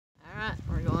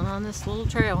down this little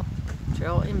trail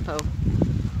info.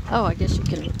 Oh, I guess you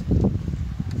can.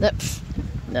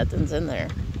 Nothing's in there.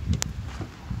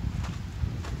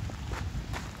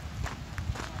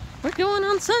 We're going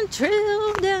on some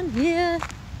trail down here.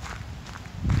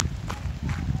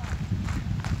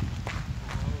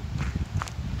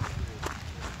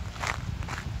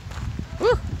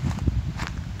 Woo!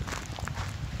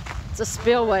 It's a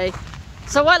spillway.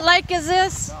 So what lake is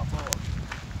this? Balboa.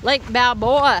 Lake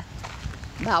Balboa.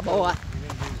 Balboa. We're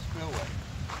gonna do the spillway.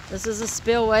 This is a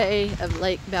spillway of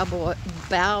Lake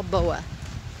Balboa.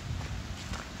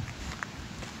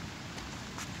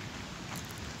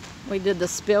 We did the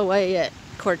spillway at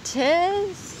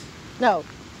Cortez. No.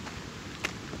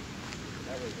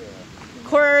 That was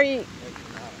Quarry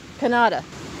Canada.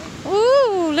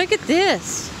 Ooh, look at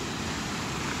this.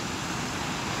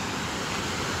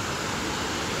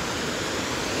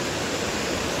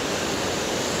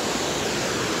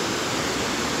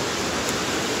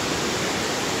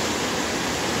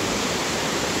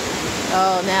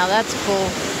 Oh, now that's cool.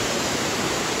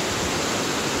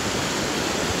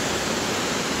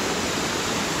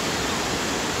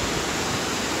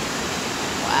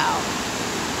 Wow.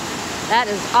 That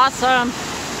is awesome.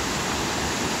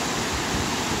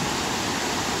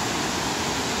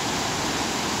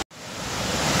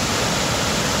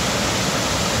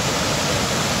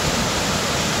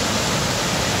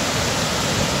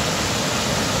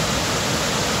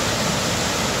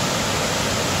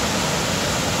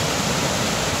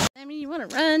 You want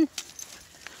to run?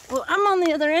 Well, I'm on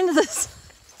the other end of this.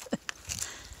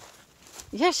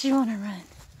 Yes, you want to run.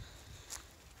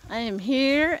 I am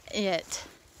here at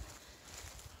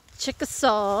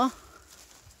Chickasaw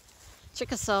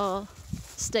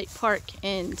State Park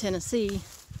in Tennessee.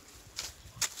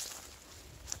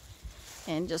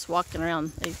 And just walking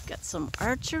around. They've got some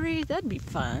archery. That'd be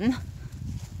fun.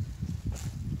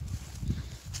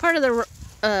 Part of the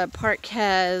park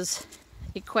has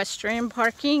equestrian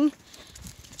parking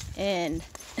and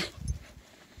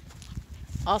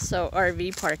also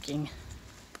RV parking.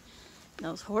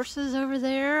 Those horses over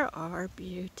there are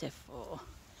beautiful.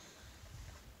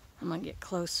 I'm gonna get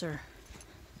closer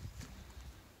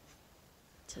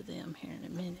to them here in a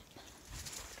minute.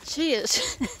 She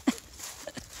is.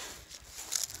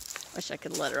 Wish I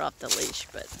could let her off the leash,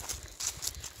 but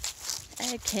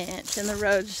I can't, and the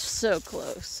road's so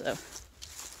close, so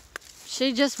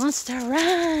she just wants to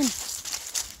run.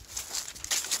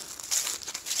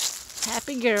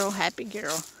 Happy girl, happy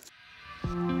girl.